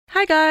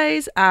Hi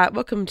guys,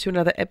 welcome to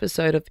another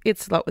episode of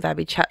It's a Lot with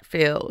Abby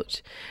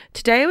Chatfield.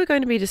 Today we're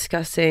going to be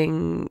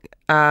discussing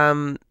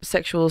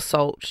sexual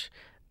assault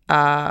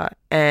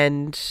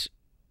and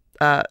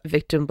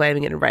victim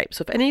blaming and rape.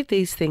 So if any of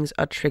these things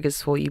are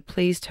triggers for you,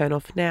 please turn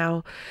off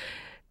now.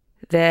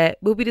 There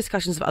will be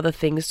discussions of other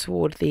things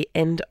toward the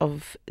end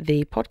of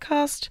the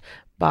podcast,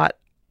 but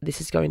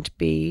this is going to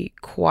be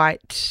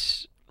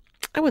quite,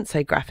 I wouldn't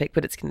say graphic,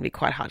 but it's going to be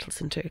quite hard to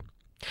listen to.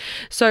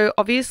 So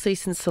obviously,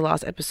 since the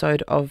last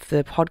episode of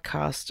the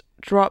podcast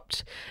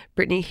dropped,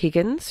 Brittany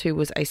Higgins, who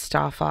was a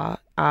staffer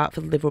for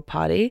the Liberal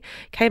Party,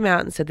 came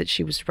out and said that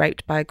she was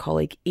raped by a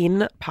colleague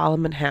in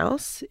Parliament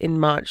House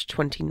in March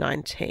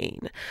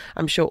 2019.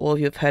 I'm sure all of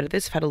you have heard of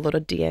this. I've had a lot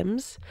of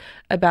DMs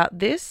about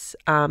this,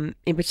 in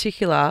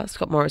particular,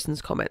 Scott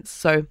Morrison's comments.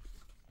 So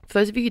for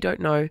those of you who don't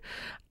know,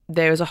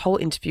 there is a whole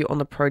interview on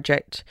the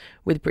project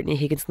with Brittany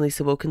Higgins and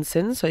Lisa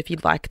Wilkinson. So if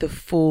you'd like the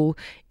full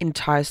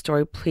entire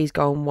story, please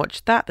go and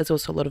watch that. There's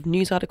also a lot of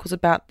news articles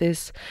about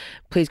this.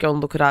 Please go and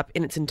look it up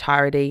in its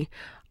entirety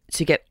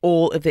to get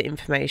all of the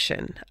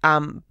information.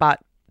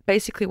 But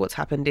basically what's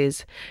happened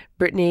is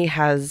Brittany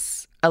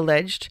has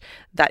alleged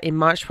that in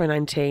March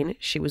 2019,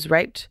 she was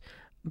raped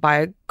by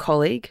a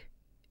colleague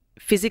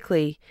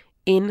physically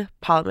in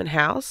Parliament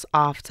House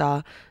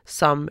after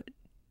some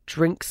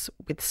drinks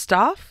with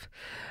staff.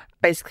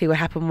 Basically what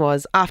happened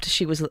was after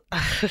she was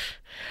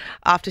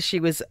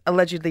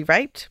allegedly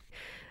raped,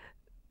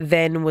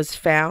 then was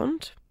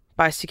found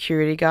by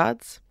security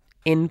guards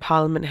in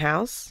Parliament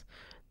House,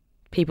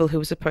 people who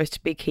were supposed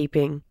to be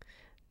keeping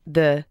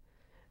the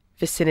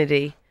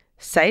vicinity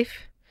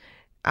safe,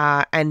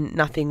 and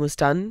nothing was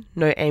done.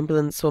 No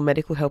ambulance or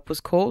medical help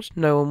was called.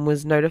 No one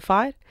was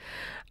notified.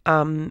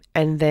 And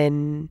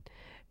then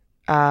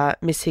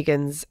Miss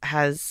Higgins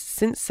has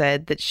since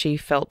said that she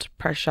felt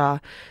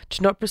pressure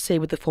to not proceed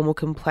with the formal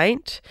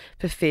complaint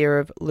for fear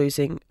of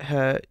losing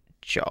her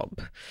job.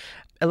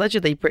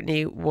 Allegedly,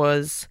 Brittany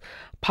was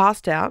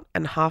passed out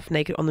and half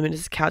naked on the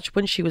minister's couch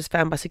when she was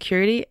found by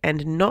security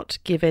and not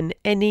given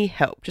any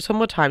help. Just one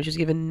more time, she was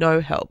given no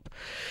help.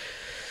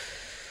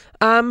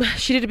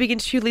 She did a big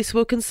interview with Lisa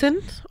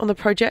Wilkinson on the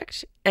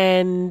project,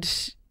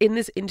 and in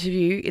this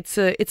interview, it's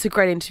a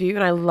great interview,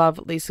 and I love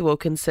Lisa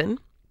Wilkinson.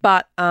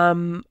 But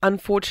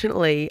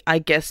unfortunately, I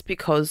guess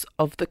because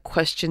of the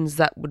questions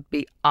that would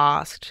be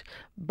asked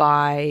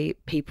by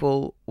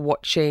people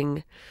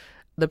watching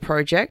the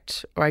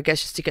project, or I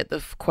guess just to get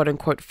the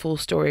quote-unquote full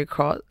story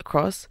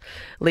across,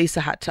 Lisa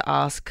had to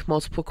ask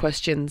multiple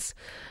questions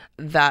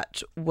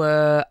that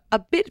were a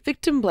bit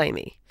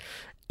victim-blamey.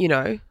 You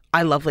know,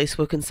 I love Lisa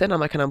Wilkinson.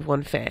 I'm like a number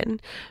one fan.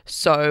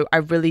 So I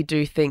really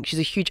do think she's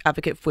a huge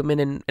advocate for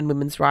women and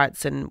women's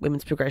rights and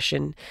women's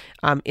progression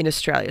in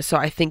Australia. So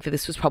I think that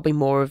this was probably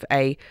more of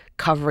a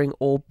covering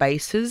all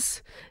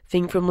bases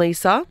thing from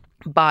Lisa.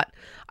 But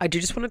I do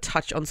just want to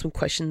touch on some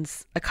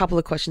questions, a couple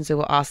of questions that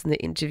were asked in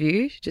the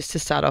interview, just to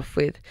start off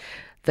with,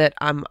 that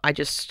I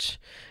just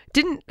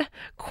didn't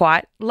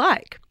quite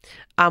like.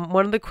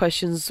 One of the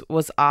questions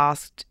was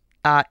asked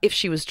if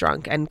she was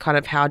drunk and kind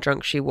of how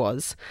drunk she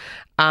was.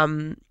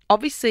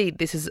 Obviously,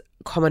 this is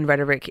common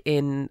rhetoric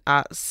in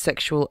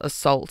sexual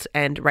assault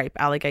and rape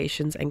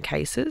allegations and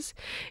cases,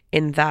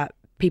 in that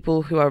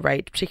people who are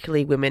raped,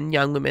 particularly women,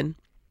 young women,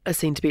 are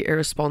seen to be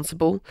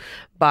irresponsible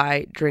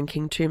by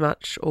drinking too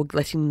much or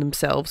letting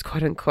themselves,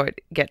 quote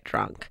unquote, get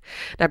drunk.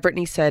 Now,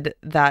 Brittany said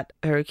that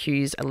her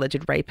accused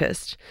alleged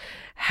rapist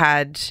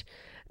had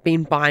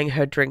been buying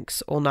her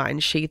drinks all night,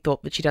 and she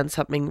thought that she'd done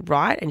something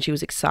right, and she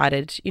was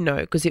excited, you know,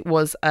 because it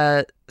was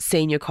a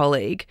senior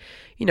colleague.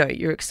 You know,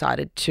 you're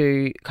excited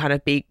to kind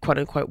of be quote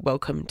unquote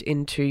welcomed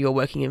into your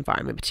working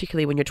environment,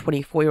 particularly when you're a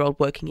 24-year-old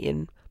working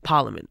in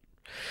Parliament.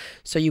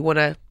 So you want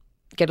to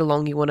get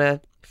along, you want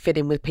to fit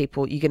in with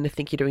people, you're going to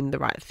think you're doing the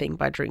right thing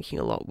by drinking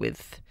a lot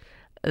with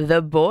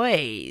the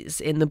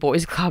boys in the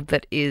boys club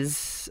that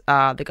is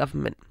the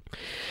government.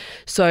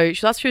 So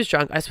she asked if she was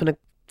drunk. I just want to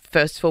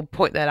first of all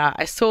point that out.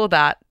 I saw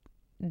that,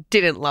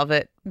 didn't love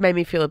it, made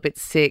me feel a bit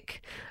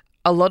sick.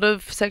 A lot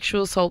of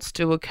sexual assaults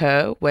do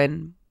occur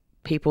when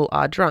people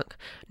are drunk,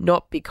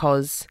 not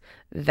because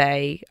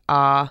they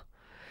are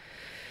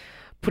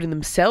putting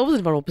themselves in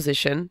a vulnerable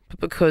position,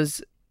 but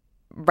because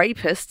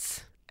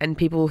rapists and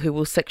people who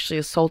will sexually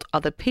assault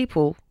other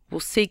people will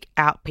seek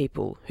out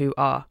people who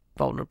are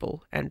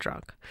vulnerable and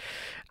drunk.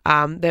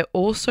 There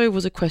also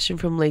was a question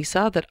from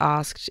Lisa that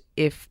asked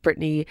if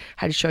Brittany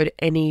had showed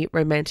any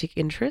romantic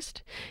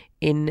interest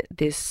in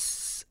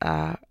this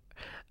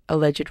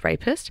alleged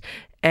rapist,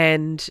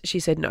 and she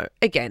said no.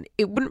 Again,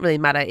 it wouldn't really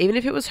matter, even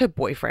if it was her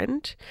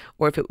boyfriend,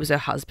 or if it was her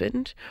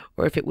husband,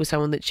 or if it was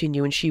someone that she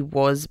knew and she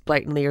was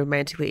blatantly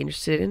romantically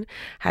interested in.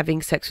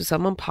 Having sex with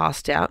someone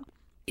passed out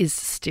is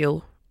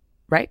still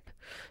rape.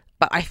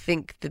 But I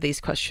think that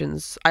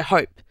I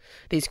hope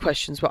these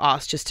questions were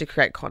asked just to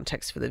create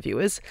context for the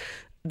viewers.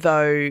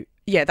 Though,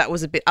 yeah, that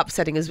was a bit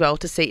upsetting as well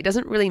to see. It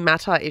doesn't really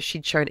matter if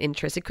she'd shown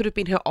interest. It could have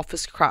been her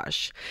office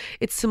crush.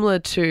 It's similar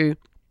to,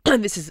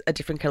 this is a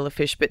different kettle of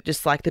fish, but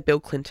just like the Bill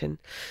Clinton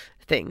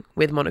thing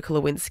with Monica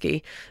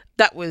Lewinsky.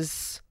 That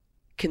was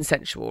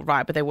consensual,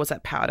 right? But there was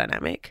that power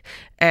dynamic.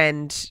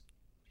 And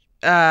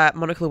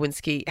Monica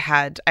Lewinsky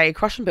had a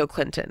crush on Bill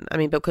Clinton. I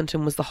mean, Bill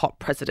Clinton was the hot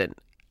president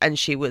and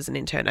she was an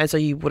intern. As though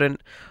you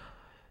wouldn't,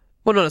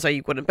 well, not as though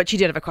you wouldn't, but she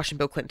did have a crush on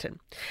Bill Clinton.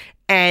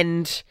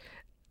 And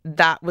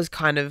that was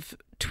kind of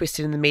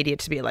twisted in the media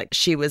to be like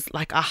she was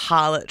like a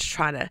harlot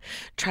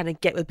trying to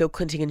get with Bill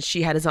Clinton, and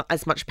she had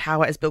as much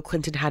power as Bill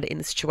Clinton had in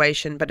the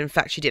situation, but in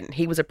fact she didn't.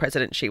 He was a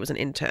president, she was an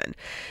intern.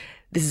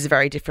 This is a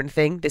very different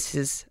thing. This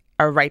is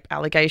a rape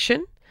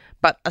allegation,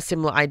 but a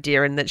similar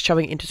idea in that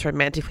showing interest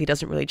romantically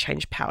doesn't really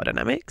change power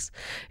dynamics.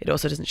 It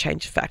also doesn't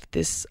change the fact that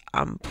this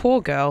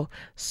poor girl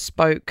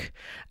spoke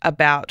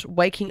about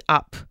waking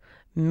up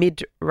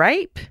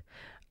mid-rape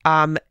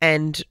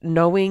and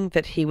knowing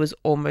that he was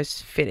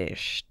almost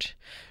finished.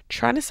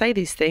 Trying to say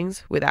these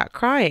things without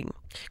crying.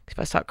 If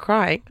I start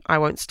crying, I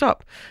won't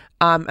stop.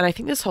 And I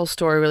think this whole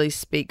story really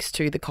speaks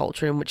to the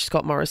culture in which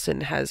Scott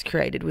Morrison has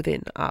created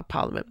within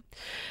Parliament.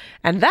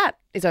 And that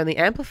is only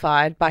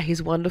amplified by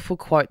his wonderful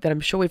quote that I'm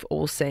sure we've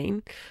all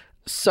seen.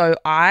 So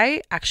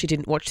I actually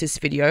didn't watch this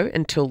video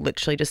until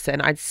literally just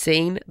then. I'd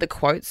seen the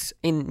quotes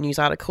in news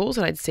articles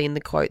and I'd seen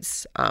the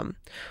quotes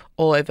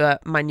all over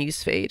my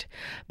newsfeed,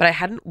 but I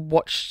hadn't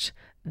watched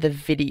the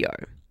video.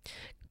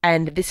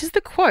 And this is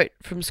the quote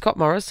from Scott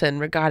Morrison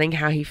regarding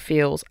how he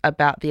feels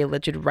about the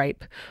alleged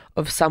rape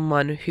of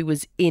someone who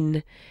was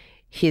in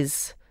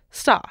his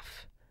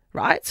staff,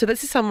 right? So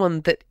this is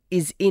someone that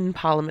is in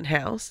Parliament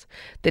House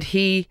that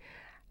he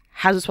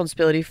has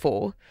responsibility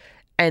for,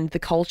 and the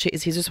culture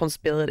is his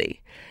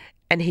responsibility.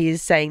 And he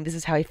is saying this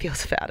is how he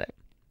feels about it.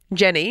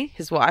 Jenny,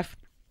 his wife,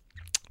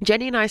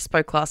 Jenny and I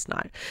spoke last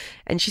night,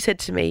 and she said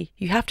to me,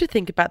 "You have to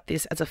think about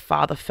this as a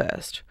father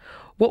first.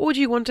 What would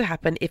you want to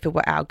happen if it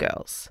were our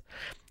girls?"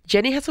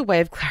 Jenny has a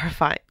way of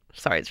clarifying.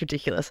 Sorry, it's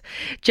ridiculous.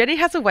 Jenny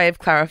has a way of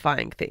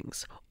clarifying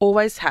things,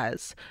 always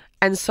has.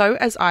 And so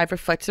as I've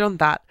reflected on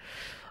that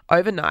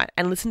overnight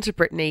and listened to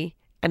Brittany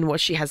and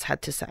what she has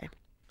had to say.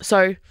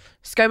 So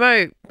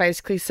ScoMo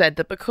basically said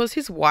that because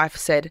his wife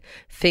said,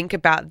 think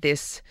about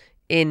this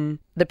in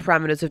the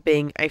parameters of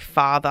being a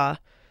father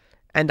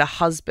and a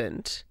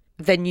husband,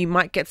 then you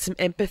might get some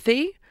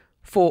empathy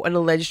for an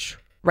alleged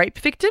rape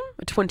victim,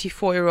 a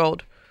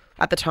 24-year-old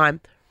at the time,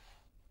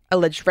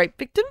 alleged rape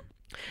victim.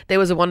 There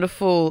was a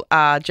wonderful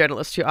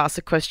journalist who asked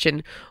a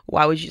question,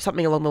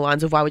 something along the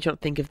lines of, why would you not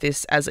think of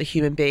this as a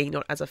human being,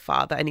 not as a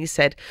father? And he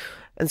said,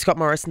 and Scott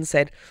Morrison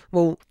said,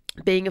 well,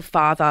 being a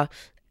father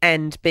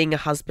and being a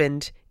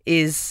husband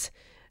is,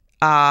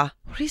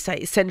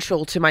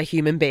 essential to my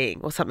human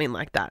being, or something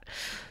like that.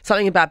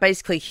 Something about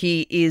basically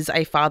he is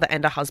a father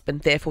and a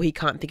husband, therefore he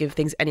can't think of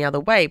things any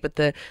other way. But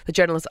the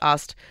journalist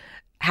asked,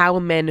 how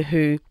are men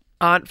who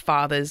aren't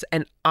fathers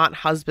and aren't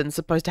husbands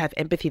supposed to have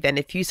empathy then?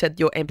 If you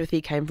said your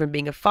empathy came from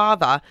being a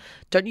father,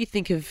 don't you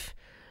think of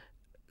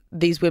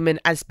these women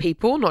as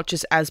people, not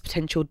just as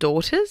potential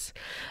daughters?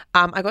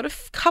 I got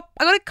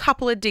a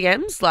couple of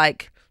DMs,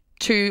 like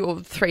 2 or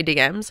 3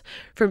 DMs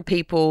from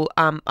people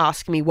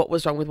asking me what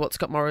was wrong with what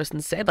Scott Morrison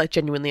said, like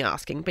genuinely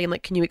asking, being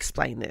like, can you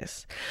explain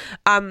this?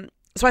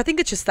 So I think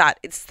it's just that.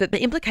 It's that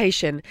the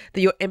implication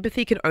that your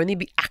empathy can only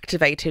be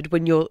activated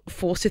when you're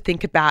forced to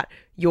think about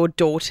your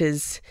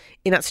daughters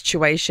in that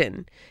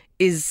situation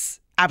is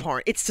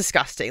abhorrent. It's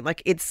disgusting.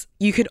 Like,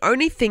 you can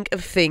only think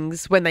of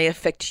things when they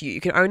affect you.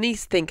 You can only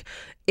think,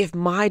 if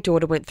my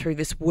daughter went through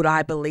this, would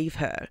I believe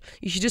her?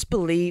 You should just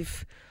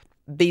believe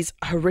these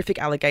horrific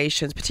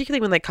allegations,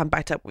 particularly when they come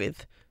backed up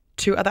with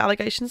 2 other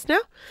allegations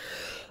now.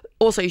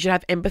 Also, you should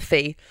have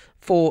empathy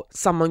for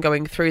someone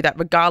going through that,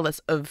 regardless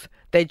of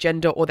their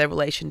gender or their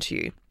relation to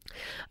you.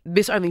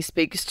 This only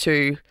speaks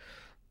to,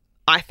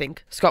 I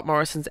think, Scott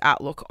Morrison's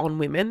outlook on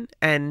women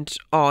and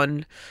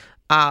on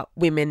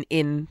women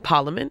in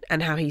Parliament,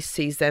 and how he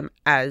sees them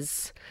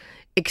as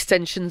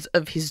extensions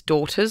of his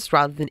daughters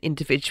rather than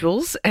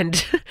individuals,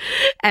 and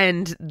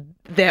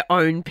their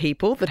own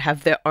people that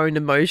have their own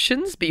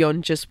emotions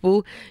beyond just,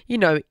 well, you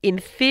know, in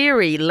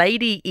theory,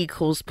 lady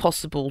equals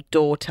possible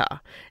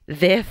daughter.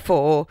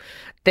 Therefore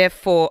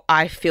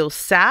I feel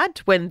sad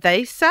when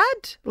they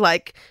sad.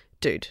 Like,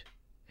 dude,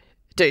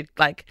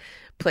 like,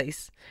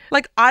 please.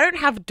 Like, I don't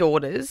have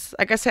daughters.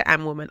 Like I said,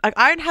 I'm a woman. Like,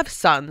 I don't have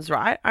sons,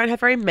 right? I don't have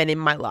very men in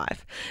my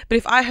life. But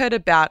if I heard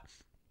about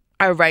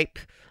a rape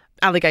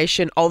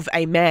allegation of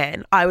a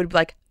man, I would be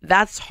like,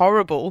 that's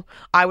horrible.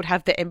 I would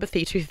have the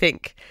empathy to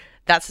think,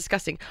 that's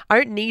disgusting. I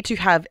don't need to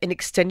have an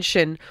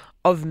extension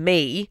of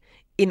me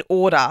in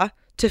order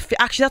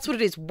to actually, that's what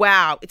it is.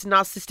 Wow, it's a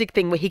narcissistic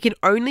thing where he can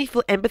only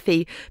feel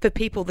empathy for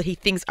people that he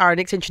thinks are an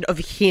extension of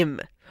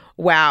him.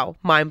 Wow,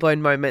 mind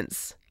blown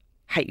moments.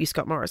 Hate you,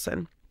 Scott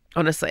Morrison.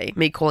 Honestly,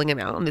 me calling him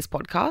out on this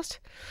podcast.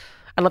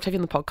 I love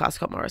having the podcast,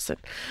 Scott Morrison.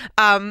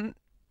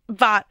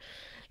 But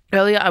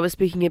earlier I was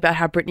speaking about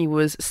how Brittany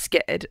was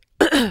scared.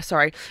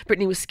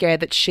 Brittany was scared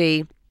that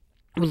she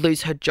would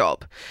lose her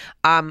job.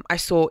 I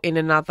saw in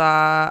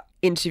another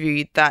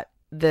interview that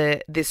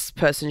this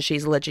person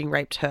she's alleging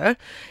raped her,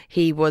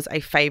 he was a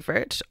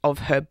favourite of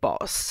her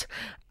boss.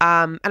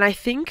 And I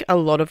think a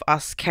lot of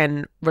us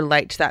can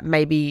relate to that,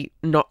 maybe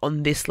not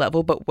on this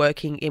level, but when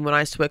I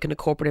used to work in a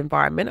corporate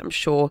environment, I'm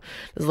sure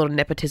there's a lot of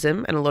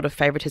nepotism and a lot of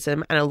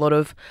favouritism and a lot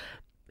of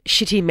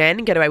shitty men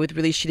get away with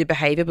really shitty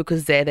behaviour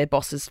because they're their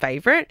boss's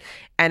favourite.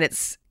 And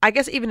it's, I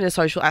guess, even in a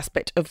social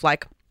aspect of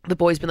like, the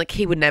boy's been like,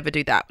 he would never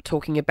do that,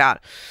 talking about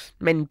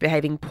men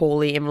behaving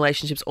poorly in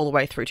relationships all the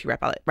way through to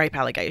rape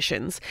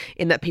allegations,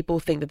 in that people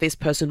think that this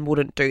person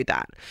wouldn't do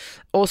that.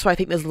 Also, I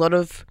think there's a lot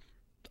of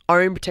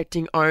own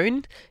protecting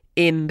own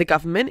in the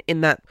government, in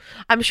that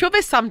I'm sure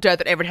there's some dirt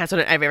that everyone has on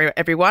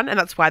everyone, and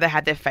that's why they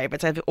had their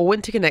favourites. They have all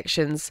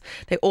interconnections.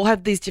 They all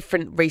have these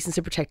different reasons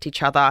to protect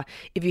each other.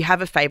 If you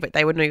have a favourite,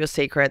 they would know your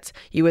secrets.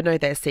 You would know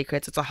their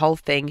secrets. It's a whole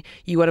thing.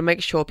 You want to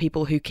make sure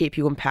people who keep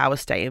you in power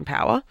stay in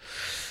power.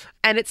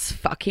 And it's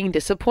fucking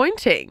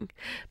disappointing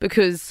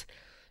because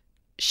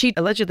she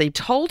allegedly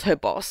told her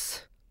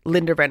boss,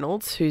 Linda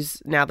Reynolds,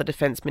 who's now the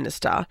defence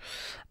minister,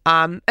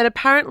 and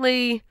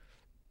apparently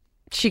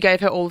she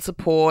gave her all the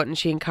support and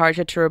she encouraged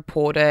her to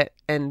report it.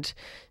 And,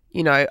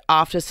 you know,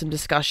 after some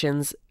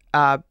discussions,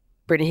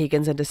 Brittany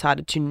Higgins had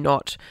decided to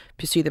not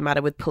pursue the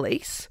matter with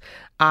police.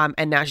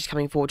 And now she's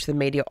coming forward to the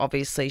media.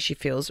 Obviously, she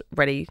feels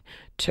ready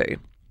to.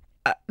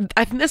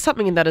 I think there's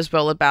something in that as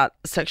well about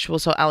sexual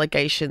assault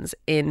allegations,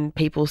 in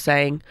people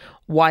saying,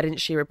 why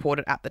didn't she report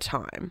it at the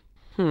time?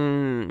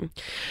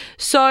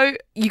 So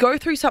you go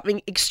through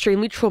something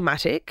extremely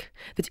traumatic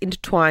that's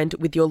intertwined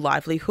with your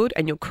livelihood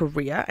and your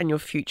career and your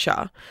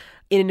future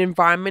in an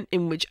environment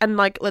in which, and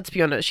like, let's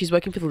be honest, she's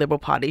working for the Liberal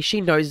Party.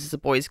 She knows it's a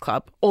boys'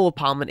 club. All of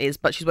Parliament is,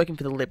 but she's working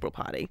for the Liberal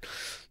Party,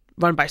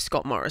 run by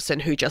Scott Morrison,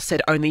 who just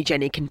said only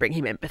Jenny can bring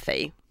him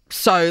empathy.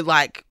 So,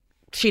 like,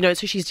 she knows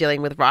who she's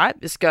dealing with, right?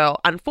 This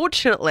girl,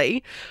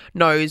 unfortunately,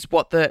 knows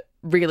what the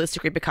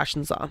realistic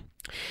repercussions are.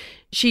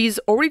 She's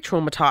already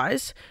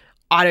traumatized.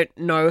 I don't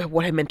know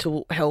what her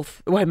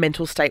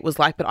mental state was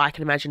like, but I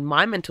can imagine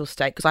my mental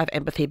state because I have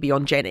empathy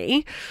beyond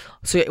Jenny.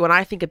 So when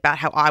I think about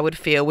how I would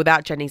feel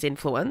without Jenny's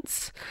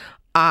influence,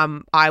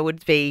 I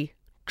would be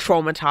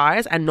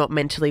traumatized and not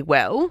mentally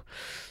well.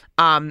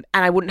 And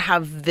I wouldn't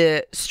have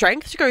the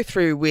strength to go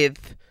through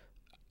with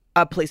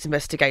a police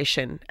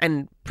investigation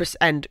and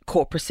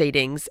court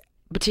proceedings,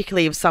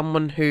 particularly of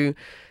someone who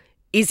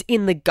is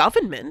in the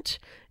government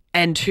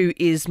and who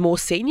is more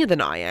senior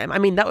than I am. I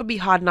mean, that would be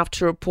hard enough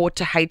to report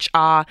to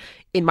HR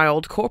in my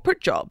old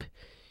corporate job.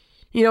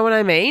 You know what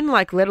I mean?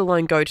 Like, let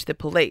alone go to the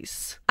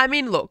police. I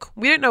mean, look,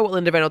 we don't know what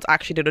Linda Reynolds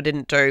actually did or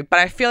didn't do, but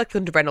I feel like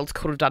Linda Reynolds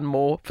could have done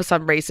more for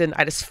some reason.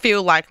 I just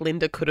feel like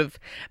Linda could have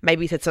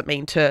maybe said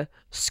something to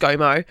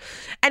ScoMo.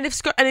 And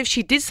if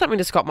she did something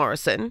to Scott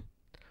Morrison,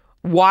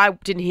 why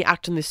didn't he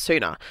act on this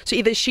sooner? So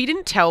either she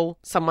didn't tell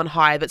someone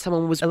higher that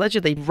someone was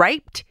allegedly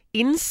raped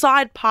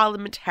inside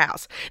Parliament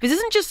House. This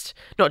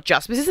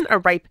isn't a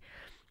rape,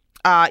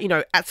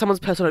 at someone's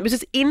personal home. This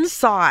is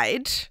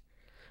inside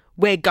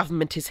where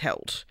government is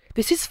held.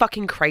 This is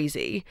fucking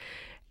crazy.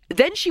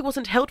 Then she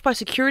wasn't held by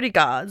security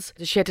guards.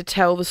 She had to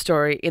tell the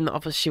story in the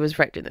office she was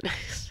raped in the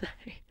next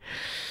day.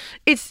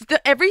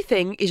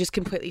 Everything is just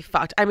completely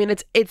fucked. I mean,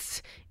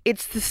 it's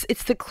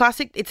the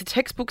classic, it's a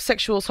textbook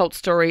sexual assault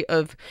story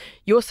of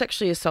you're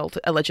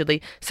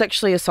allegedly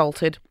sexually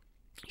assaulted.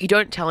 You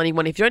don't tell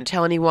anyone. If you don't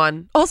tell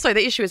anyone, also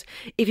the issue is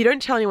if you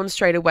don't tell anyone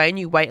straight away and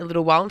you wait a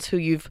little while until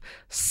you've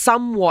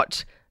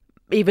somewhat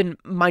even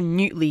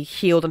minutely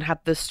healed and had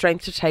the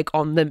strength to take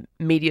on the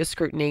media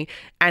scrutiny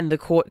and the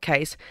court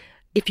case,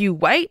 if you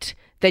wait,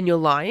 then you're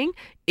lying.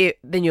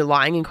 Then you're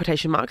lying in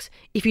quotation marks.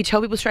 If you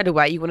tell people straight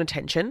away, you want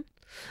attention.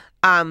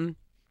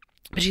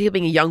 Particularly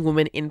being a young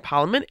woman in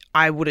Parliament,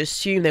 I would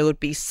assume there would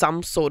be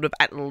some sort of,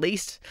 at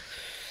least,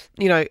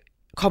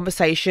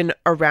 conversation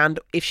around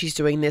if she's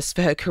doing this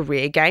for her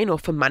career gain or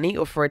for money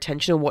or for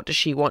attention, or what does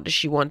she want? Does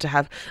she want to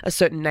have a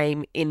certain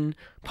name in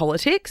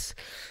politics?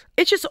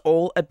 It's just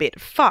all a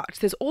bit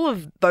fucked. There's all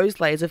of those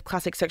layers of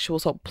classic sexual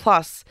assault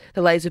plus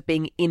the layers of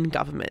being in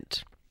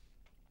government.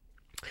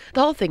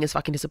 The whole thing is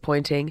fucking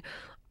disappointing.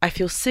 I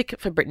feel sick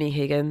for Brittany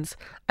Higgins.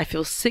 I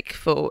feel sick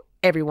for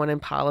everyone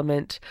in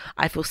Parliament.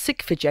 I feel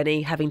sick for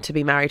Jenny having to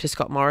be married to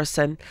Scott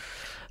Morrison.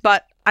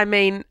 But, I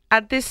mean,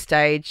 at this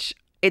stage,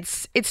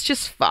 it's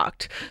just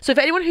fucked. So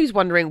for anyone who's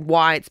wondering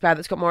why it's bad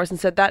that Scott Morrison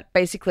said that,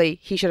 basically,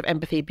 he should have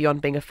empathy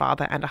beyond being a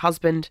father and a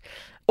husband.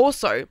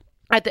 Also,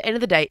 at the end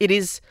of the day, it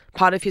is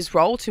part of his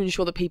role to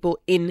ensure that people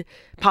in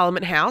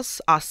Parliament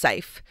House are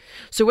safe.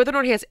 So whether or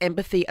not he has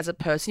empathy as a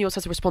person, he also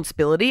has a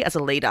responsibility as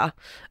a leader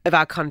of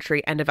our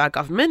country and of our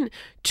government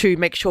to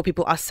make sure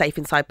people are safe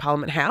inside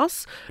Parliament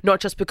House,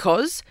 not just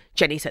because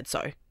Jenny said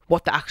so.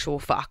 What the actual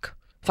fuck?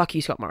 Fuck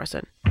you, Scott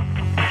Morrison.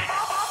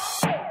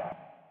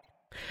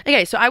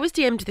 Okay, so I was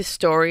DM'd this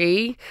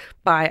story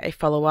by a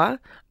follower.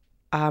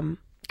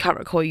 Can't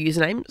recall your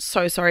username.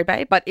 So sorry,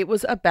 babe. But it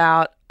was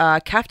about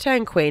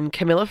Caftan Queen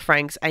Camilla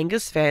Frank's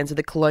Angus fans of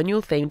the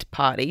colonial-themed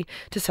party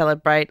to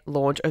celebrate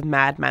launch of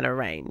Mad Manor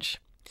range.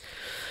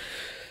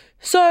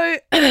 So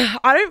I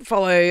don't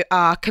follow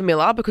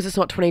Camilla because it's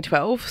not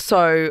 2012.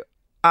 So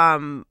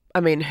I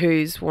mean,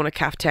 who's worn a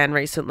caftan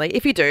recently?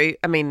 If you do,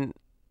 I mean,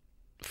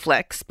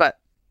 flex, but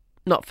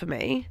not for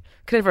me.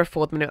 Could never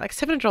afford them. Like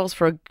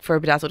 $700 for a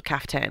bedazzled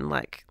caftan.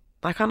 Like,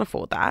 I can't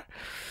afford that.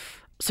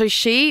 So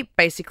she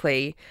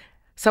basically,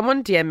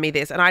 someone DM'd me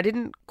this, and I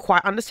didn't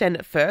quite understand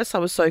at first. I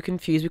was so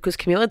confused because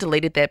Camilla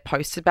deleted their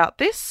posts about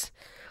this.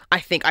 I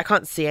think I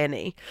can't see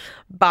any,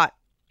 but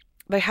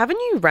they have a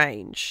new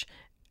range,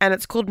 and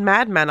it's called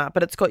Mad Manor,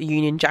 but it's got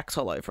Union Jacks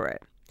all over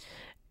it.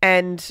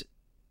 And,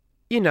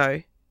 you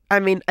know, I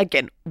mean,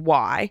 again,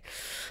 why?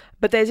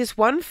 But there's this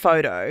one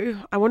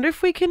photo. I wonder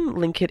if we can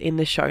link it in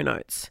the show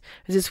notes.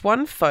 There's this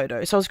one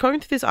photo. So I was going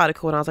through this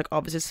article and I was like,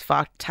 oh, this is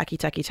fucked, tacky.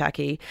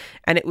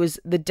 And it was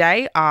the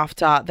day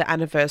after the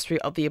anniversary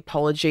of the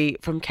apology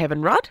from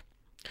Kevin Rudd.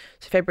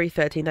 So February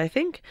 13th, I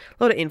think.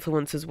 A lot of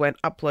influencers went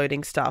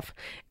uploading stuff.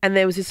 And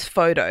there was this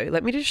photo.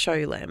 Let me just show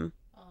you, Lem.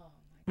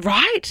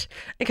 Right?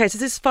 Okay, so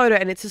this photo,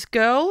 and it's this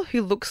girl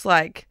who looks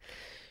like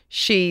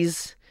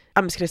she's...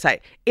 I'm just going to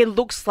say, it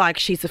looks like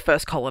she's the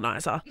first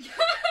colonizer.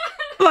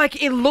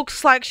 Like, it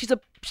looks like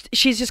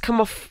she's just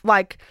come off,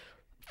 like,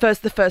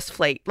 the first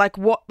fleet. Like,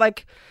 what,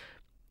 like,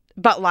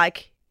 but,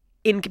 like,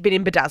 been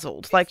in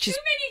bedazzled. Like, she's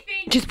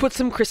just put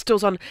some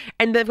crystals on,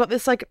 and they've got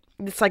this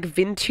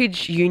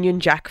vintage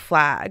Union Jack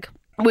flag,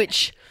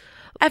 which...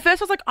 At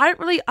first, I was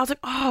like,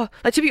 oh,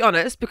 like, to be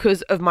honest,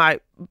 because of my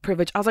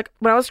privilege, I was like,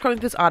 when I was scrolling through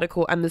this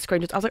article and the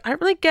screenshots, I was like, I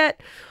don't really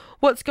get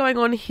what's going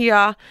on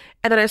here.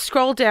 And then I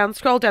scrolled down,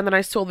 then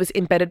I saw this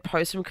embedded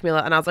post from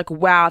Camilla, and I was like,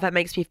 wow, that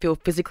makes me feel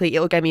physically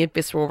ill. It gave me a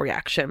visceral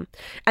reaction.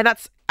 And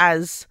that's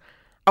as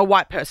a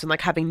white person,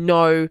 like, having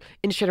no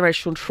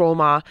intergenerational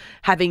trauma,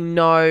 having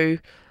no,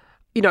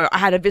 you know, I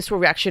had a visceral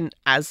reaction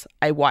as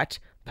a white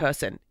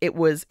person.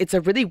 It's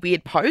a really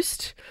weird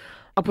post.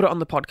 I'll put it on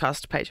the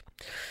podcast page.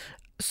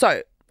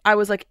 So I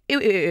was like,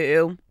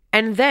 ew.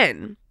 And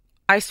then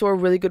I saw a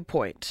really good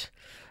point.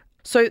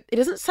 So it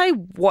doesn't say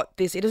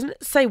it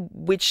doesn't say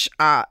which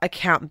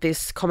account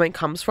this comment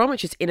comes from,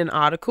 which is in an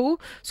article.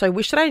 So I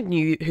wish that I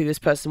knew who this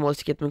person was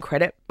to give them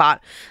credit.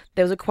 But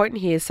there was a quote in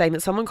here saying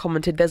that someone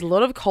commented, there's a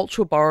lot of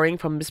cultural borrowing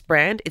from this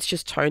brand. It's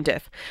just tone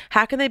deaf.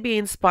 How can they be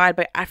inspired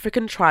by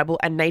African, tribal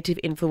and native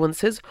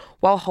influences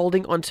while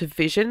holding onto a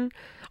vision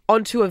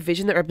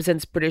that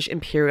represents British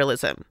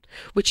imperialism?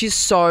 Which is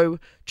so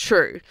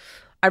true.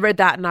 I read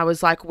that and I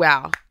was like,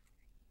 wow,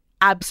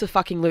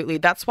 abso-fucking-lutely.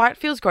 That's why it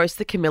feels gross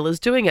that Camilla's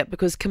doing it,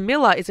 because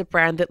Camilla is a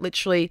brand that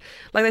literally,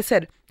 like I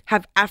said,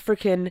 have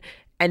African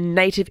and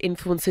native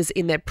influences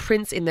in their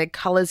prints, in their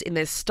colours, in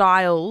their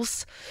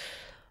styles,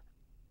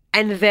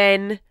 and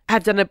then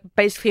have done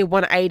basically a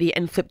 180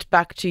 and flipped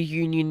back to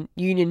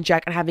Union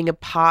Jack and having a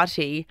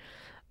party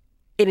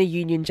in a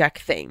Union Jack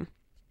theme.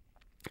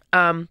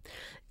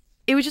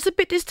 It was just a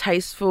bit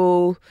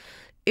distasteful.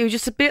 It was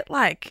just a bit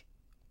like,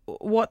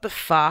 what the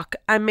fuck?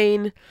 I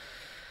mean,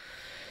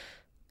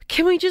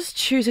 can we just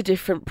choose a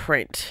different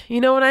print?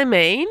 You know what I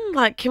mean?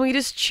 Like, can we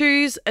just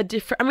choose a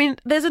different... I mean,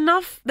 there's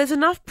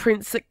enough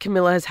prints that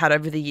Camilla has had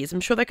over the years. I'm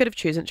sure they could have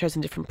chosen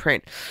a different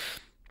print.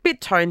 Bit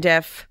tone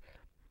deaf,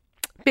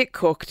 bit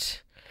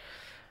cooked.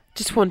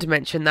 Just wanted to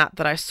mention that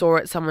I saw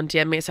it. Someone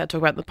DM'd me, so I talk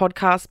about it in the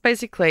podcast.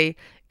 Basically,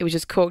 it was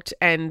just cooked,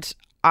 and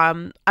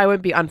I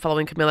won't be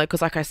unfollowing Camilla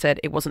because, like I said,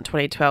 it wasn't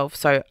 2012,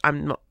 so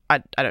I'm not... I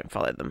don't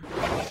follow them.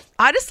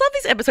 I just love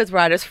these episodes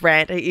where I just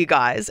rant at you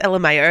guys.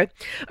 LMAO.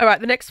 All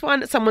right, the next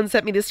one, someone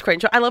sent me this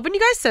screenshot. I love when you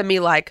guys send me,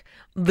 like,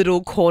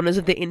 little corners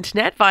of the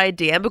internet via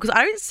DM because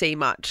I don't see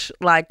much.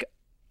 Like,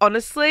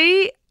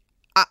 honestly,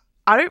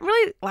 I don't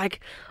really,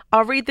 like,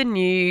 I'll read the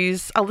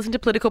news, I'll listen to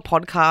political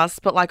podcasts,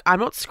 but, like, I'm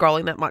not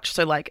scrolling that much.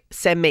 So, like,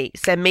 send me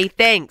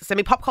things. Send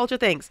me pop culture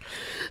things.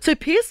 So,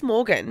 Piers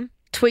Morgan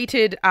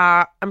tweeted,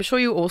 I'm sure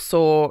you all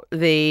saw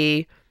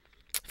the...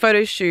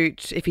 photo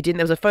shoot. If you didn't,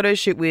 there was a photo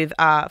shoot with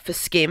for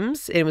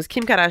Skims. It was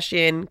Kim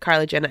Kardashian,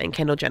 Kylie Jenner and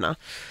Kendall Jenner,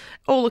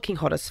 all looking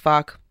hot as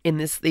fuck in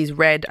these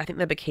red, I think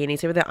they're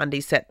bikinis, with their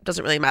undies set.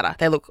 Doesn't really matter.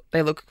 They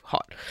look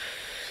hot.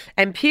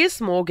 And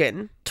Piers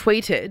Morgan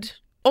tweeted.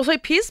 Also,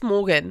 Piers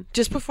Morgan,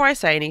 just before I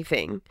say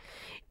anything,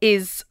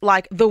 is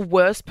like the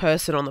worst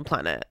person on the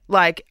planet.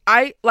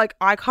 I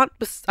can't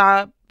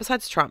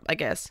besides Trump, I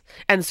guess,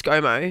 and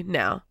ScoMo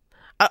now.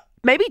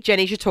 Maybe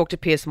Jenny should talk to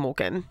Piers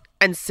Morgan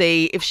and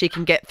see if she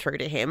can get through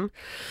to him,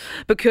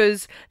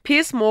 because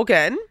Piers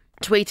Morgan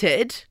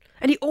tweeted,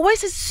 and he always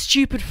says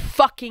stupid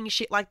fucking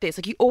shit like this.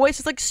 Like, he always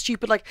says, like,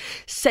 stupid, like,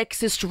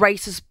 sexist,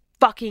 racist,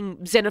 fucking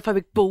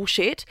xenophobic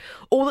bullshit,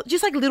 or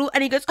just, like, little,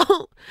 and he goes,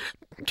 oh,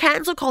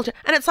 cancel culture.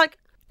 And it's like,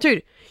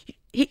 dude,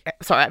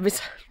 sorry, it was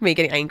me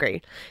getting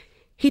angry.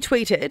 He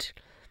tweeted,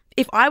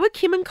 if I were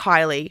Kim and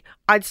Kylie,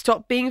 I'd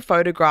stop being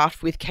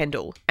photographed with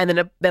Kendall,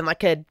 and then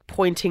like a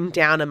pointing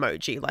down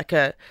emoji,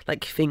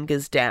 like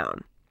fingers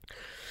down.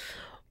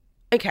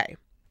 Okay,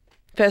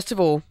 first of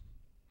all,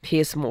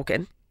 Piers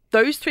Morgan.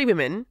 Those three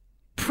women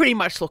pretty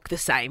much look the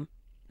same.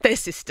 They're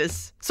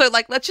sisters. So,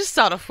 like, let's just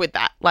start off with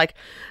that. Like,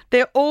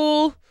 they've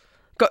all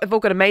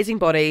got amazing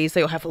bodies.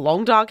 They all have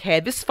long dark hair.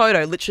 This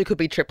photo literally could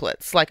be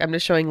triplets. Like, I'm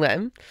just showing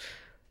them.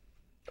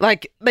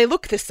 Like, they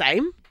look the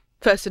same,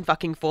 first and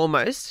fucking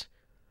foremost.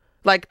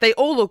 Like, they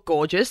all look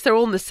gorgeous. They're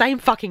all in the same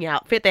fucking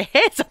outfit. Their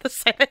hairs are the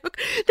same. They're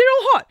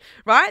all hot,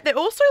 right? They're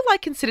also,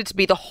 like, considered to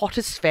be the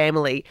hottest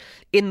family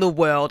in the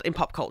world in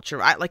pop culture,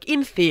 right? Like,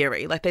 in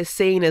theory, like, they're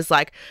seen as,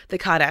 like, the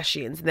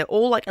Kardashians. And they're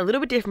all, like, a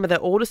little bit different, but they're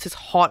all just this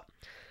hot,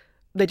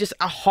 they're just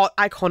a hot,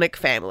 iconic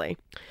family.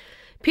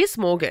 Piers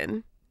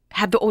Morgan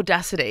had the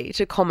audacity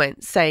to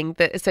comment saying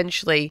that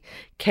essentially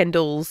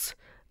Kendall's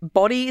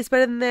body is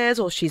better than theirs,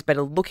 or she's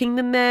better looking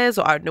than theirs,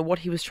 or I don't know what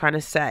he was trying to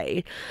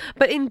say.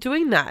 But in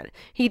doing that,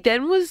 he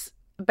then was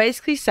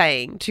basically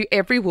saying to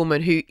every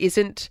woman who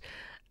isn't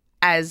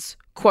as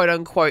quote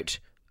unquote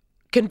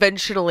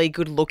conventionally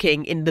good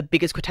looking in the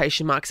biggest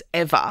quotation marks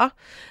ever,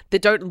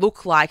 that don't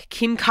look like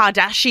Kim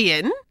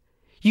Kardashian,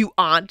 you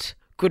aren't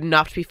good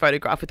enough to be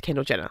photographed with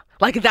Kendall Jenner.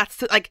 Like,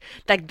 that's like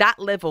that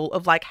level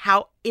of like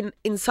how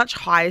in such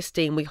high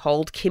esteem we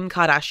hold Kim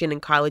Kardashian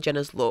and Kylie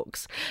Jenner's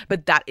looks,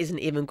 but that isn't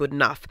even good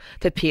enough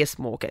for Piers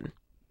Morgan.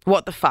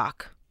 What the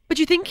fuck? But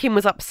do you think Kim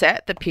was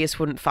upset that Piers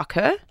wouldn't fuck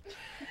her?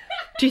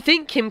 Do you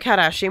think Kim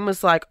Kardashian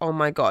was like, oh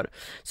my God?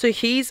 So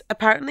he's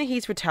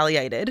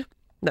retaliated.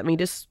 Let me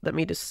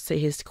just see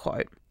his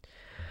quote.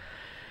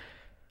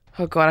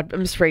 Oh God, I'm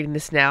just reading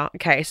this now.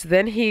 Okay, so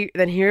then he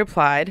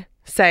replied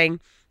saying,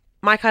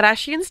 my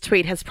Kardashian's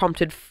tweet has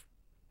prompted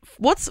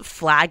what's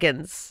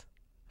flagons?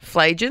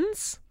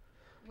 Flagons?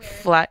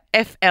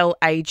 Flagons.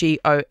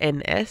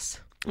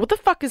 What the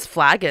fuck is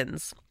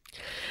flagons?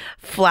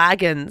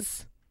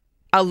 Flagons.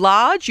 A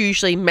large,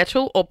 usually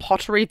metal or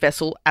pottery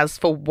vessel as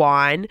for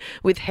wine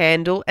with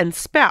handle and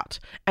spout,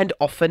 and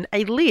often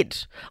a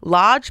lid.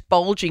 Large,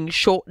 bulging,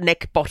 short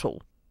neck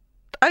bottle.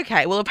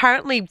 Okay, well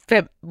apparently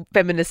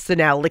feminists are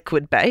now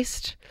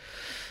liquid-based.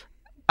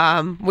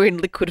 We're in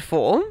liquid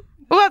form.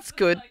 Well, that's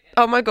good.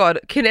 Oh my God.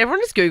 Can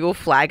everyone just Google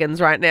flagons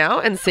right now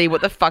and see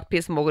what the fuck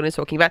Piers Morgan is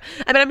talking about?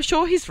 I mean, I'm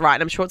sure he's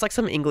right. I'm sure it's like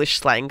some English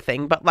slang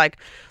thing, but like,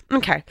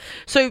 okay.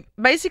 So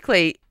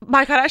basically,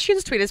 my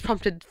Kardashian's tweet has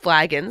prompted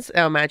flagons.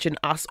 I imagine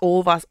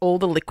all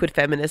the liquid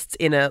feminists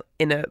in a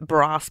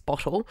brass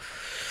bottle.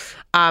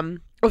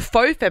 Of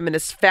faux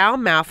feminist,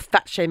 foul-mouthed,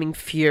 fat-shaming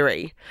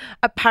fury.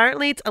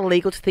 Apparently, it's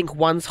illegal to think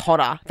one's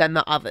hotter than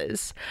the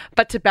others.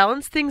 But to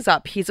balance things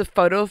up, here's a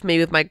photo of me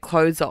with my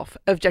clothes off.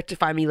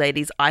 Objectify me,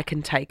 ladies. I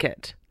can take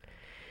it.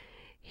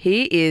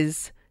 He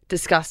is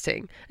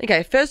disgusting.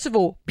 Okay, first of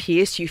all,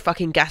 Piers, you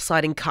fucking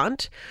gaslighting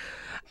cunt.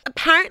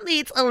 Apparently,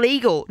 it's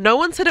illegal. No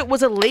one said it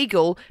was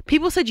illegal.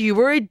 People said you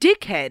were a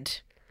dickhead.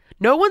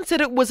 No one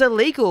said it was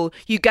illegal,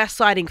 you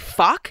gaslighting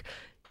fuck.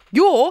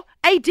 You're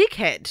a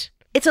dickhead.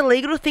 It's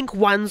illegal to think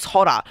one's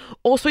hotter.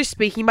 Also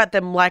speaking about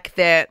them like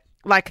they're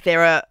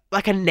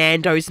a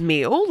Nando's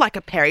meal, like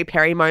a Peri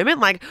Peri moment.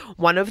 Like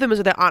one of them is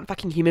that they aren't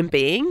fucking human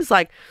beings.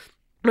 Like,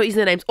 I'm not using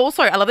their names.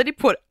 Also, I love that he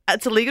put,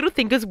 it's illegal to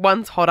think as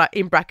one's hotter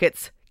in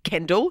brackets,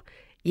 Kendall.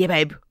 Yeah,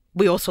 babe.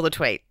 We all saw the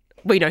tweet.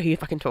 We know who you're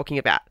fucking talking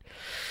about.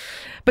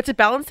 But to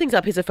balance things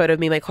up, here's a photo of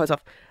me, my clothes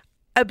off.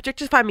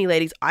 Objectify me,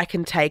 ladies. I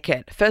can take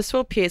it. First of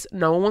all, Piers,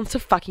 no one wants to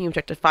fucking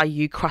objectify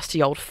you,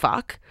 crusty old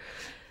fuck.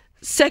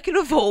 Second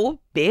of all,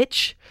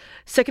 bitch.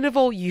 Second of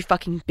all, you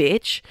fucking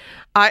bitch.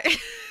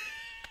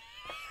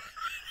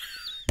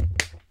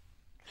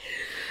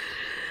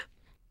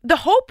 The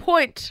whole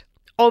point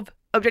of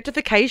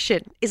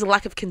objectification is a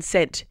lack of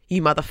consent,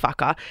 you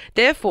motherfucker.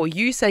 Therefore,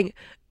 you saying,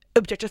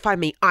 objectify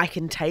me, I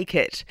can take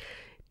it.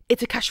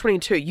 It's a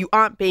catch-22. You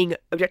aren't being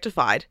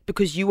objectified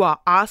because you are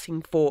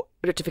asking for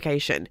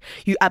objectification.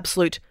 You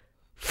absolute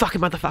fucking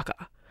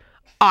motherfucker.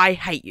 I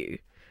hate you.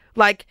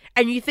 Like,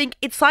 and you think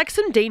it's like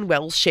some Dean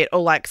Wells shit or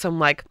like some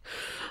like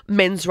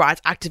men's rights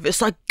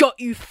activists, like, got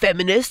you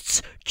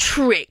feminists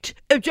tricked,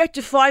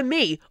 objectify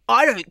me,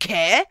 I don't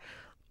care.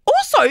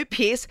 Also,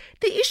 Piers,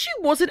 the issue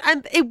wasn't,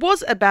 and it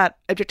was about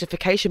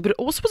objectification, but it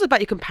also was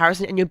about your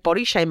comparison and your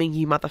body shaming,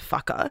 you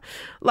motherfucker.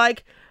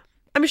 Like,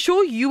 I'm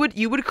sure you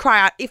would cry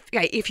out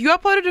if you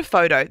uploaded a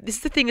photo. This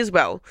is the thing as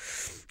well.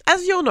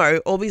 As you all know,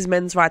 all these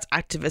men's rights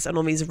activists and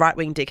all these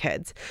right-wing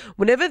dickheads,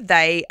 whenever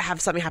they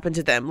have something happen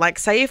to them, like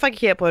say if like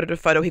he uploaded a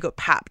photo, he got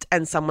papped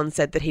and someone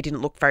said that he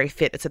didn't look very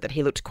fit, it said that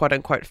he looked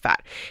quote-unquote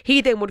fat,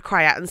 he then would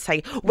cry out and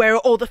say, where are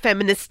all the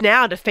feminists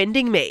now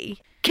defending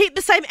me? Keep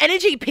the same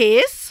energy,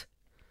 Piers.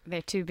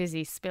 They're too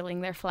busy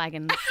spilling their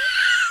flagons.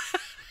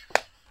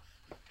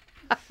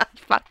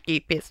 Fuck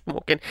you, Piers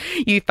Morgan.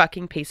 You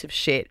fucking piece of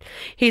shit.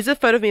 Here's a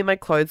photo of me and my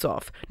clothes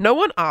off. No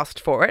one asked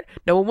for it.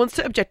 No one wants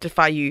to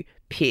objectify you,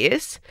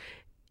 Piers.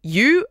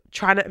 You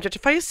trying to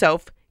objectify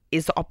yourself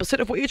is the opposite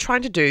of what you're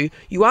trying to do.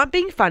 You aren't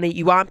being funny.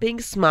 You aren't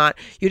being smart.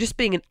 You're just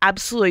being an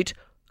absolute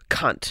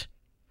cunt,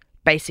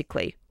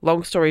 basically.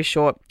 Long story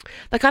short,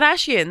 the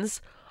Kardashians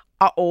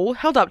are all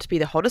held up to be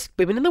the hottest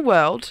women in the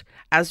world.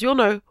 As you all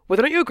know,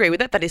 whether or not you agree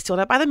with it, that is still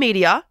out by the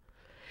media.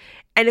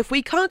 And if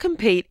we can't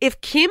compete, if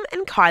Kim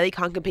and Kylie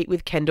can't compete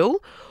with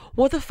Kendall,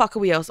 what the fuck are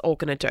we else all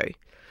going to do?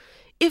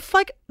 If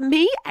like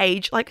me,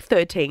 age like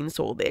 13,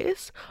 saw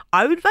this,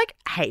 I would like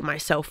hate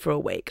myself for a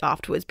week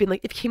afterwards, being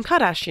like, if Kim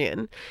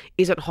Kardashian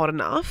isn't hot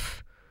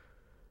enough,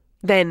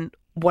 then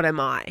what am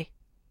I?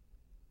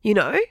 You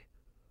know?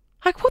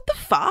 Like, what the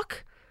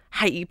fuck?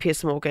 Hate you,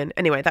 Piers Morgan.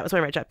 Anyway, that was my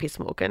rage at Piers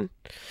Morgan.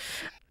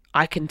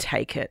 I can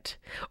take it.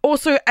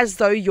 Also, as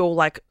though you're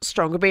like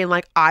stronger, being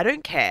like, I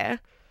don't care.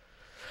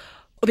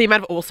 The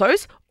amount of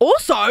alsos.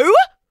 Also,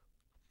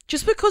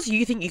 just because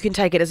you think you can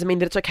take it doesn't mean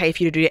that it's okay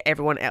for you to do to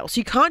everyone else.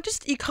 You can't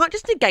just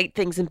negate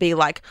things and be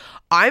like,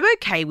 this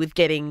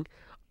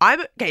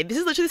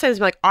is literally the same as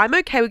being like, I'm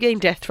okay with getting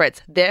death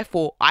threats,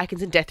 therefore I can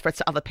send death threats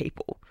to other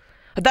people.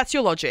 That's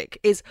your logic,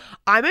 is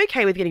I'm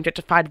okay with getting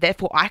objectified,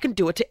 therefore I can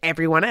do it to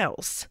everyone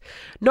else.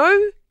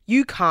 No,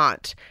 you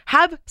can't.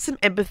 Have some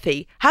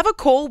empathy. Have a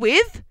call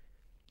with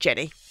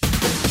Jenny.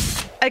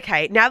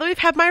 Okay, now that we've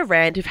had my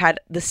rant, we've had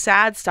the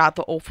sad start,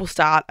 the awful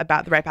start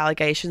about the rape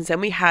allegations,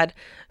 then we had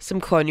some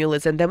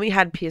colonialism, then we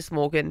had Piers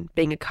Morgan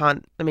being a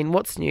cunt. I mean,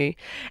 what's new?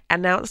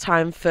 And now it's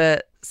time for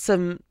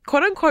some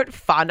quote-unquote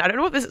fun. I don't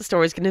know what this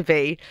story is going to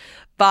be,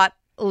 but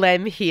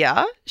Lem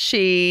here,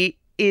 she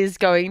is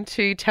going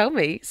to tell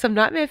me some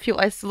nightmare fuel.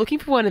 I was looking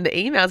for one in the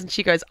emails and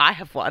she goes, I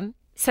have one.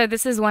 So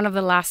this is one of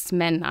the last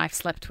men I've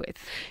slept with.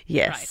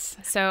 Yes.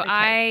 Right. So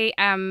I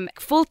am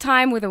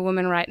full-time with a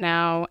woman right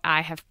now.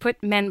 I have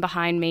put men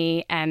behind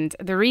me, and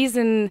the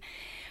reason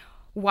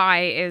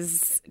why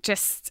is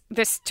just,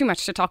 there's too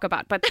much to talk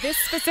about, but this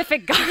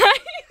specific guy...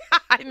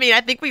 I mean,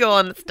 I think we all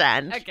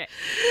understand. Okay.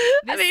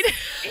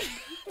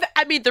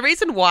 I mean, the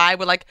reason why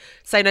we're like,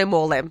 say no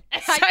more, Lem.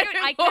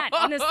 I can't,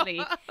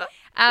 honestly.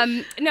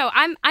 No,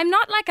 I'm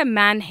not like a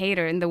man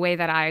hater in the way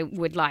that I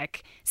would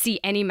like see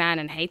any man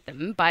and hate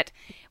them. But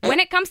when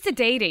it comes to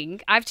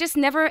dating, I've just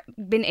never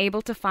been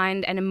able to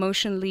find an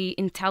emotionally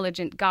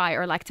intelligent guy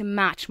or like to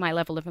match my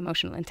level of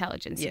emotional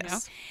intelligence, you know?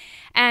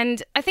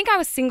 And I think I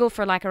was single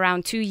for like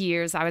around 2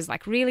 years. I was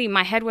like really,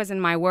 my head was in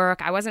my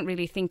work. I wasn't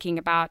really thinking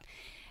about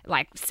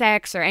like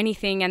sex or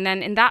anything. And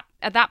then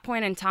at that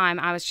point in time,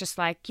 I was just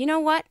like, you know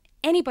what?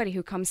 Anybody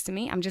who comes to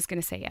me, I'm just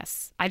going to say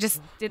yes. I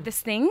just did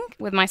this thing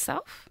with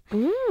myself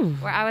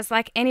where I was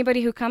like,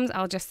 anybody who comes,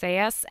 I'll just say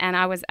yes. And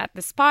I was at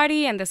this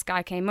party and this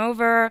guy came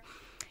over,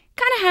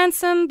 kind of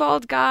handsome,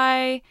 bald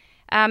guy.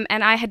 And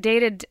I had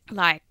dated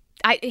like,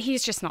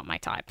 he's just not my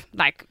type,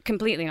 like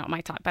completely not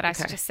my type. But I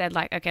just said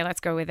like, okay, let's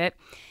go with it.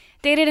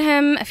 Dated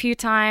him a few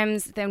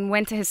times, then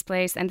went to his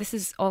place. And this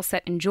is all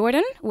set in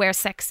Jordan, where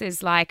sex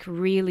is like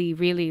really,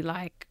 really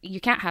like, you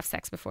can't have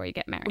sex before you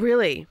get married.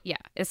 Really? Yeah.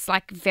 It's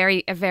like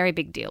a very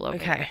big deal over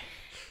there.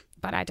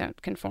 But I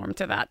don't conform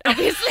to that,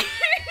 obviously.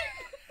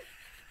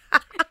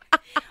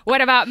 What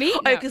about me?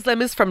 Oh, because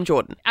Lem is from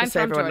Jordan. I'm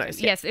from Jordan.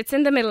 Knows, Yes, it's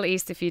in the Middle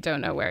East if you don't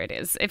know where it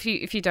is. If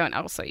you don't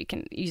also, you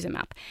can use a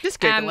map.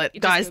 Just Google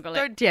it. Guys, Google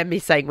don't DM me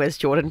saying where's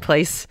Jordan,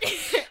 please.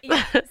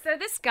 Yeah. So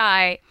this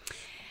guy...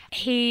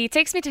 He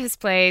takes me to his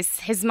place.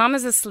 His mom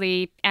is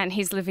asleep and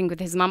he's living with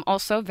his mom.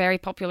 Also very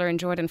popular in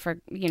Jordan for,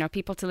 you know,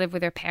 people to live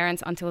with their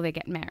parents until they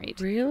get married.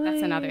 Really?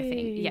 That's another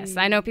thing. Yes,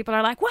 I know people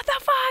are like, what the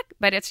fuck?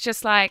 But it's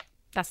just like,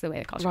 that's the way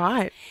the culture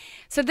Right. is.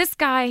 So this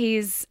guy,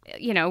 he's,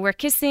 you know, we're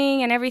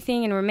kissing and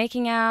everything and we're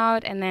making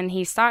out. And then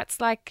he starts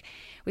like,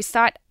 we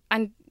start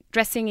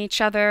undressing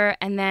each other.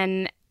 And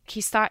then he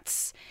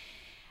starts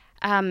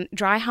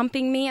dry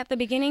humping me at the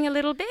beginning a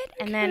little bit.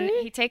 And then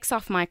he takes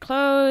off my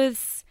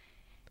clothes.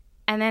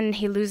 And then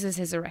he loses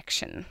his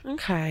erection.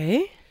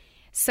 Okay.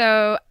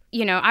 So,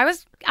 you know, I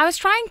was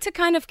trying to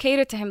kind of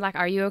cater to him, like,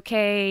 are you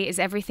okay? Is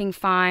everything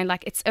fine?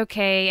 Like, it's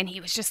okay. And he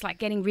was just like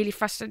getting really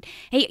frustrated.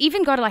 He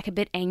even got like a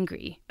bit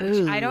angry,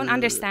 which I don't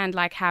understand,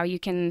 like how you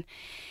can.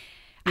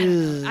 I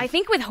don't know. I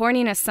think with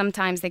horniness,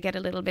 sometimes they get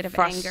a little bit of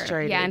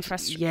anger. Yeah, and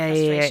frustration.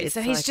 Yeah.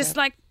 So he's like just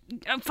like,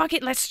 oh, fuck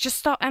it, let's just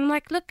stop. I'm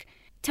like, look,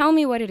 tell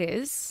me what it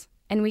is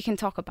and we can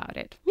talk about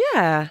it.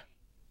 Yeah.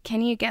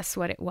 Can you guess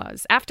what it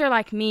was? After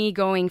like me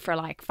going for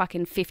like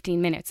fucking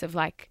 15 minutes of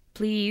like,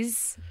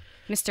 please,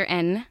 Mr.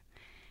 N,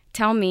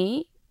 tell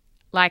me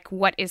like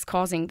what is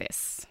causing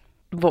this?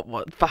 What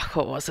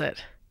was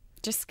it?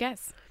 Just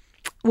guess.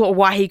 Well,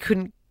 why he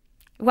couldn't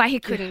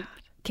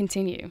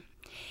continue.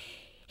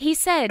 He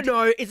said...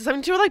 No, is it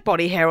something to do with like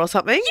body hair or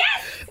something?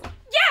 Yes!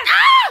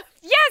 Ah!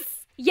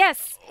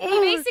 Yes! He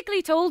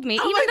basically told me,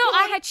 even though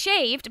I had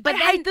shaved... But I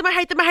hate them.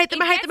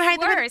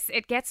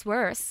 It gets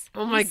worse.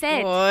 Oh my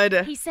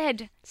God. He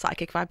said...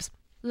 Psychic vibes.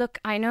 Look,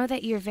 I know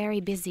that you're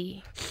very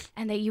busy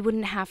and that you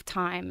wouldn't have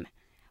time,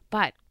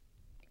 but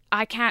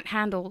I can't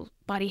handle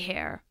body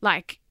hair,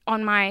 like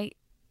on my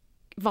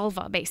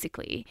vulva,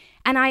 basically.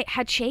 And I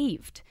had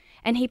shaved,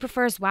 and he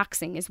prefers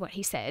waxing, is what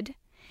he said.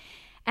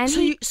 And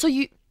So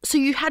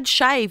you had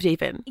shaved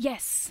even?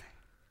 Yes.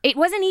 It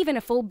wasn't even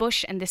a full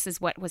bush, and this is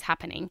what was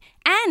happening.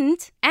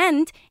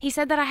 And he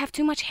said that I have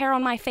too much hair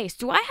on my face.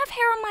 Do I have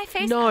hair on my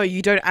face? No,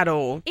 you don't at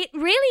all. It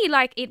really,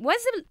 like, it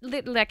was a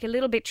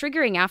little bit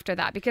triggering after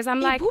that, because I'm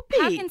like,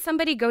 how can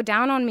somebody go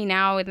down on me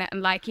now?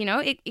 And like, you know,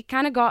 it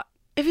kind of got...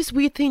 If it's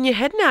weird thing in your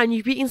head now and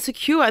you'd be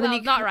insecure. And well,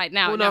 then not right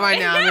now. Well, not right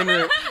now.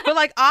 No. But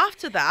like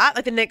after that,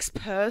 like the next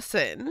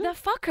person. The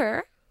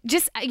fucker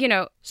just,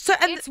 So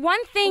and it's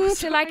one thing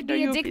Also, to I like know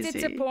be you're addicted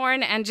to busy.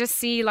 porn and just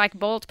see like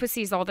bald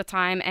pussies all the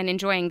time and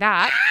enjoying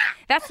that.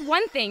 That's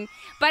one thing.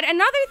 But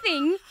another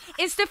thing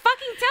is to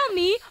fucking tell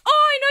me,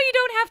 oh, I know you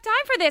don't have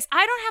time for this.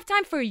 I don't have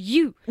time for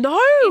you. no,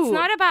 It's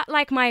not about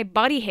like my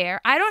body hair.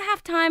 I don't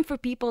have time for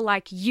people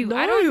like you.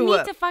 I don't No.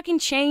 need to fucking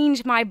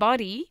change my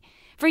body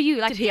for you.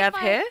 Like, Did he have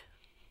hair?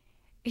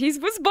 He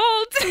was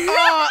bald.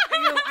 Oh,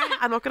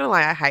 I'm not gonna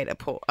lie. I hate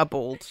a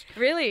bald.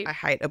 Really? I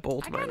hate a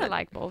bald I kind moment. of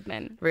like bald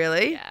men.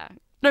 Really? Yeah.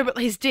 No, but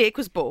his dick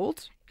was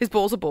bald. His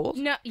balls are bald.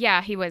 No,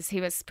 yeah, he was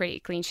pretty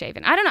clean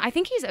shaven. I don't know. I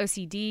think he's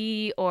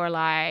OCD or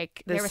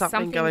like There's there was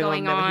something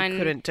going on there. He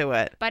couldn't do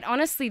it. But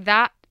honestly,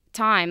 that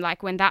time,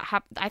 like when that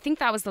happened, I think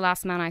that was the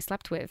last man I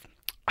slept with.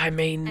 I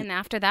mean, And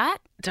after that,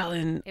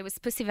 darling, it was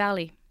Pussy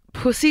Valley.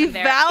 Pussy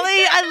there.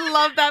 Valley. I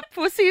love that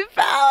Pussy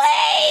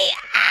Valley.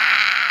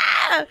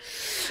 Ah!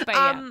 But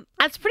yeah.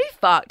 That's pretty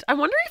fucked. I'm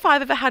wondering if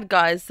I've ever had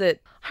guys that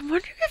have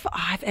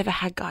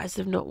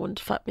not wanted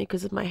to fuck me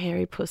because of my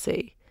hairy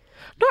pussy.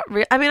 Not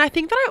really. I mean, I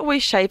think that I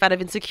always shave out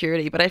of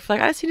insecurity, but I feel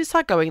like I just need to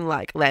start going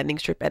like landing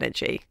strip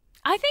energy.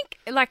 I think,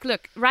 like,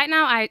 look, right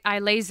now I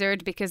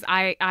lasered because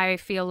I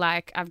feel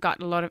like I've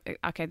got a lot of,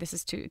 okay, this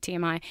is too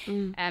TMI,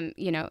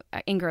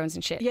 ingrowns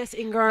and shit. Yes,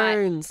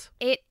 ingrowns.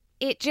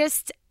 It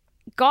just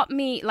got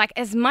me, like,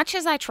 as much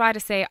as I try to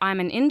say I'm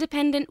an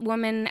independent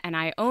woman and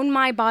I own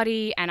my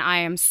body and I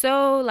am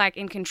so, like,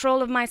 in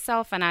control of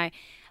myself and I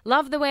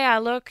love the way I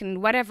look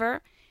and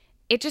whatever,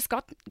 it just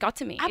got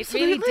to me.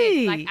 Absolutely. It really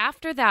did. Like,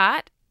 after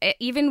that,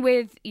 even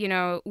with,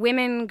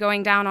 women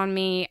going down on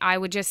me, I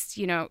would just,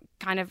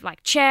 kind of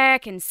like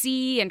check and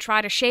see and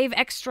try to shave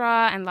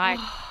extra and like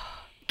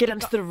Get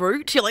into the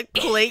root. You're like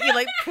pulling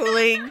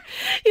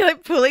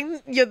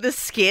the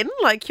skin,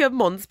 like your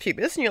mons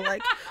pubis, and you're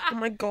like, oh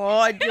my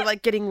god, you're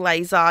like getting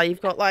laser.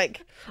 You've got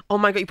like, oh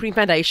my god, you're putting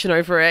foundation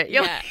over it.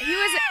 You're yeah. He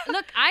was,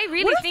 look, I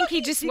really What a think he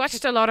fucking just dick.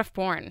 watched a lot of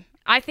porn.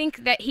 I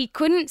think that he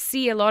couldn't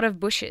see a lot of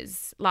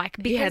bushes, like,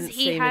 because hadn't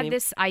he seen had any.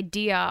 this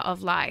idea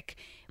of like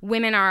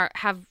women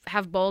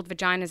have bald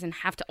vaginas and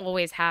have to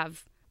always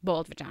have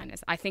bald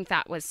vaginas. I think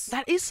that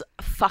is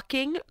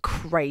fucking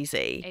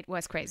crazy. it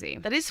was crazy.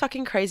 That is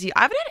fucking crazy.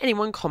 I haven't had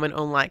anyone comment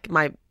on like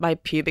my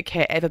pubic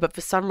hair ever, but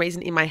for some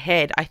reason in my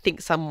head, I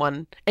think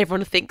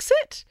everyone thinks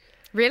it.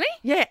 Really?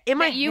 Yeah, in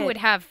my That you head. would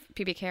have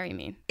pubic hair, you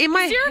mean? In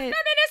my You're a head.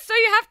 feminist, so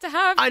you have to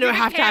have I know I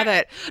pubic have to have hair.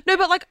 it. No,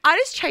 but like I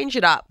just change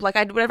it up. Like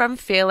whatever I'm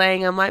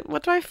feeling, I'm like,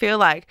 what do I feel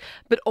like?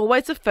 But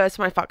always the first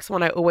time I fuck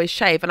someone, I always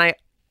shave, and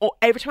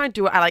every time I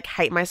do it, I like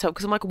hate myself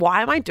because I'm like,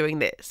 why am I doing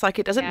this? Like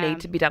it doesn't Yeah. need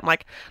to be done.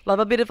 Like love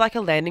a bit of like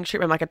a landing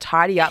strip and like a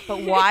tidy up,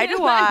 but why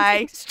do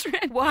I?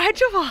 Why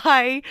do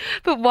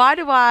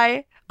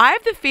I? I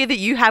have the fear that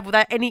you have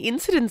without any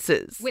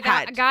incidences.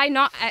 Without a guy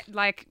not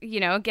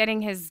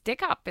getting his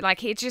dick up, like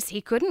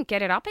he couldn't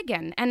get it up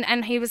again,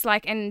 and he was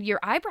like, and your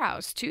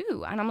eyebrows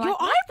too, and I'm like, Your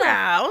what the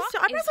eyebrows. fuck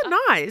Your eyebrows is are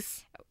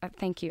nice.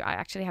 Thank you. I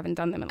actually haven't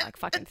done them in like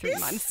fucking 3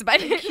 months.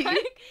 But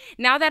like,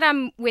 now that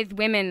I'm with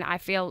women, I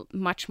feel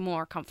much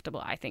more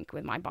comfortable, I think,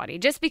 with my body.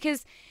 Just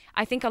because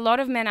I think a lot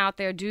of men out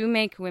there do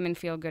make women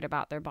feel good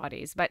about their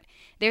bodies. But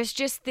there's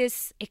just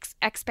this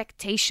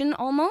expectation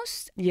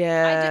almost.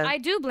 Yeah. I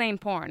do blame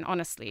porn,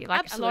 honestly.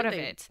 Like a lot of Absolutely.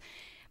 it.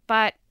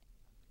 But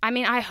I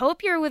mean, I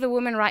hope you're with a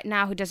woman right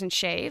now who doesn't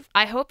shave.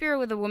 I hope you're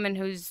with a woman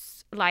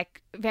who's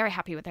like very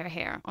happy with their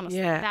hair, honestly.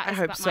 Yeah, that I is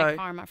hope about so. my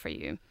karma for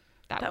you.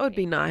 That would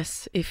be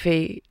nice if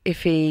he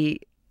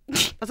I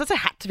was gonna say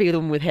had to be the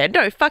woman with hair.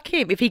 No, fuck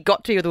him. If he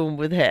got to be the woman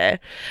with hair.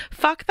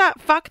 Fuck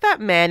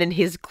that man and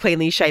his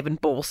cleanly shaven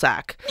ball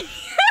sack.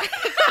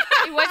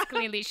 It was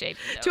cleanly shaved.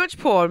 though. Too much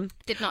porn.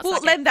 Did not Well,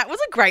 suck Len, it. that was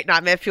a great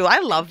nightmare fuel. I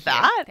love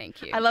that.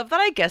 Thank you. I love that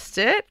I guessed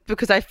it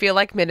because I feel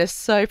like men are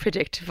so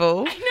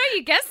predictable. I know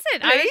you guessed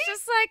it. I was Me?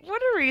 just like,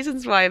 What are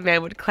reasons why a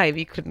man would claim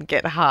he couldn't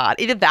get hard?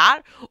 Either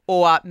that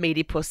or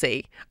meaty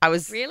pussy. I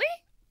was really?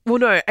 Well,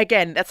 no,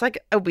 again, that's like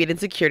a weird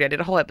insecurity. I did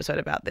a whole episode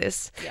about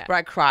this Yeah. where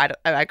I cried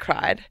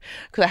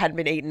because I hadn't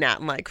been eaten out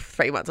in like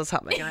 3 months or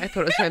something, and I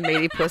thought it was my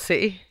meaty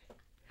pussy.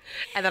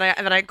 And then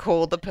I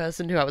called the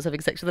person who I was having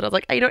sex with, and I was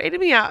like, "Hey, you're not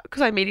eating me out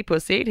because I'm meaty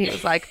pussy." And he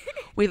was like,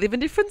 "We live in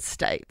different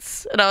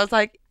states." And I was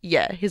like,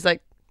 "Yeah." He's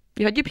like,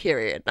 "You had your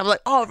period." And I'm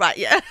like, "Oh, right,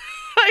 yeah."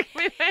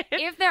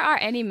 If there are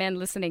any men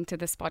listening to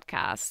this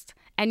podcast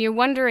and you're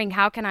wondering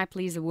how can I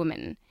please a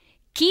woman,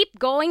 keep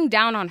going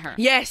down on her.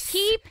 Yes.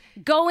 Keep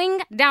going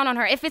down on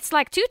her. If it's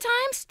like 2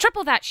 times,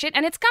 triple that shit.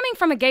 And it's coming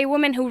from a gay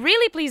woman who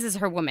really pleases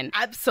her woman.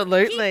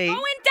 Absolutely. Keep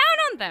going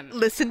down on them.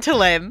 Listen to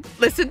Lem.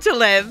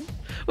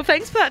 Well,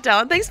 thanks for that,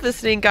 darling. Thanks for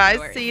listening, guys.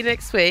 No worries. See you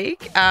next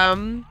week.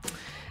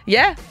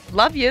 Yeah,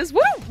 love yous.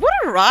 What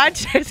a ride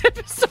today's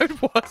episode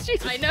was.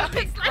 Jesus I know.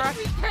 It's like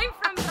we came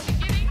from